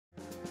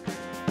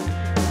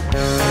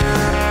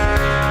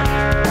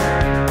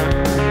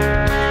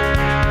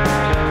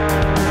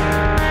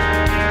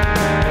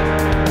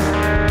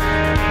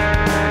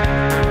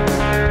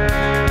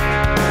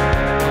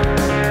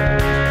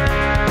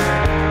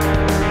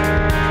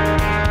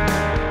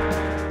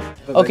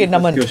Okay,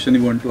 Naman. Question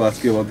we want to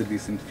ask you about the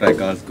recent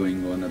fracas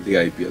going on at the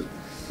IPL.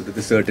 So that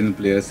a certain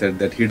player said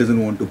that he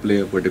doesn't want to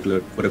play for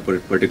a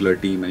particular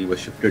team, and he was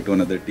shifted to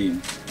another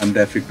team. I'm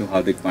referring to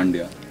Hardik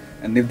Pandya.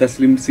 And if the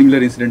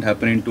similar incident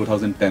happened in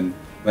 2010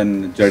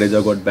 when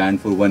Jadeja got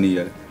banned for 1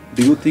 year,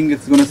 do you think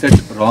it's going to set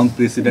wrong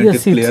precedent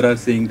if players are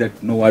saying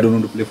that no, I don't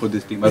want to play for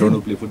this team, I don't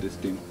want to play for this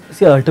team?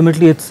 See,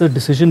 ultimately it's a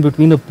decision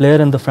between the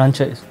player and the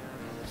franchise.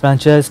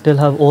 Franchise still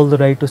have all the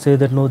right to say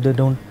that no, they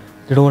don't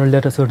want to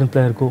let a certain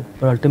player go.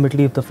 But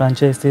ultimately, if the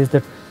franchise says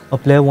that a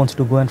player wants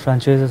to go and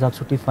franchise is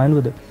absolutely fine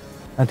with it.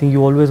 I think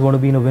you always want to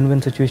be in a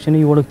win-win situation.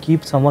 You want to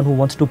keep someone who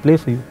wants to play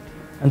for you,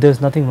 and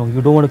there's nothing wrong.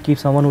 You don't want to keep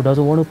someone who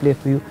doesn't want to play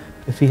for you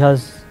if he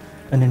has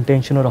an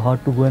intention or a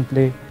heart to go and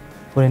play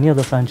for any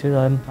other franchise.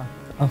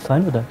 I'm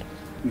fine with that.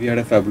 We had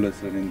a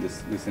fabulous run in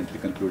this recently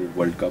concluded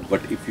World Cup, but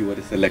if you were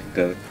a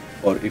selector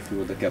or if you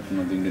were the captain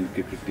of the Indian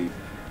cricket team,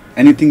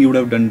 anything you would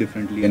have done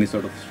differently, any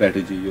sort of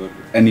strategy or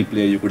any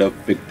player you could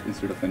have picked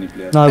instead of any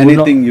player? No,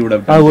 anything you would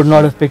have done? I would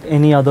not have picked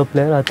any other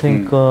player. I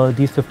think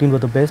these 15 were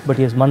the best, but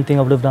yes, one thing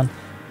I would have done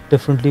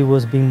differently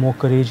was being more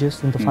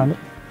courageous in the final.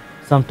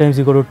 Sometimes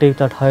you got to take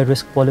that high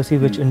risk policy,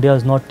 which India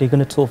has not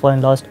taken it so far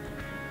in last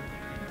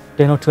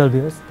 10 or 12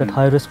 years. That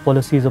high risk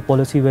policy is a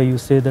policy where you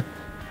say that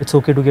it's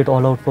okay to get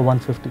all out for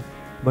 150,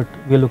 but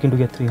we're looking to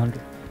get 300.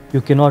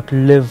 You cannot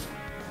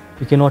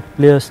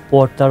play a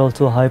sport that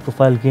also a high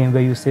profile game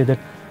where you say that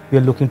we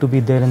are looking to be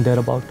there and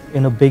thereabout.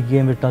 In a big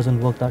game, it doesn't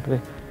work that way.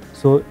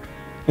 So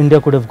India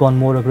could have gone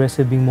more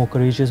aggressive, being more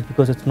courageous,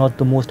 because it's not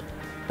the most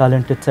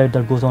talented side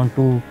that goes on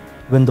to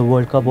win the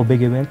World Cup or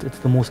big events. It's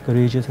the most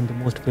courageous and the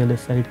most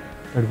fearless side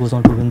that goes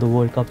on to win the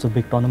World Cups or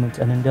big tournaments.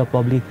 And India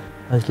probably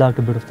has lacked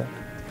a bit of that.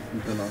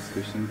 The last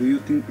question, do you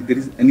think there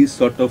is any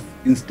sort of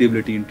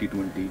instability in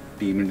T20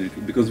 team?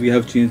 Because we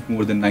have changed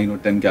more than 9 or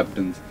 10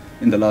 captains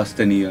in the last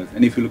 10 years.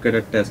 And if you look at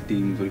our test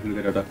teams or if you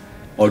look at our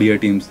ODI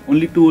teams,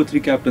 only 2 or 3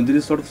 captains, there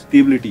is sort of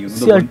stability,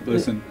 the one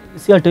person.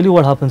 See, I'll tell you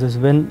what happens is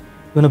when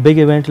a big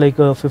event like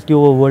a 50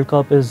 over World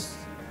Cup is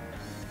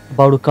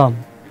about to come,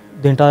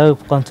 the entire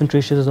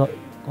concentration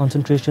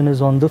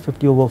is on the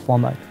 50 over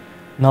format.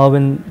 Now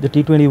when the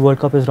T20 World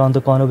Cup is around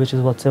the corner, which is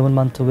about 7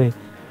 months away,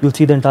 you'll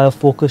see the entire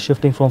focus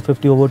shifting from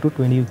 50 over to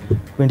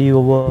 20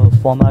 over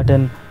format,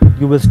 and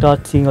you will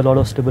start seeing a lot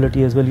of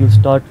stability as well. You'll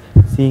start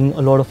seeing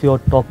a lot of your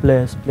top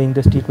players playing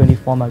this T20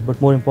 format. But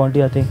more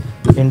importantly, I think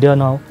India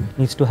now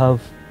needs to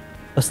have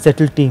a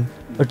settled team,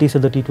 at least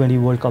at the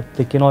T20 World Cup.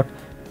 They cannot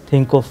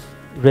think of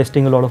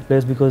resting a lot of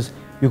players, because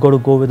you got to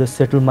go with a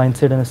settled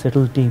mindset and a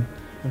settled team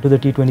into the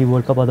T20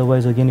 World Cup.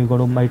 Otherwise, again, you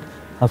might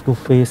have to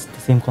face the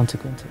same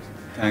consequences.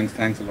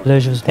 Thanks a lot.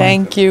 Pleasure.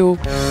 Thank you.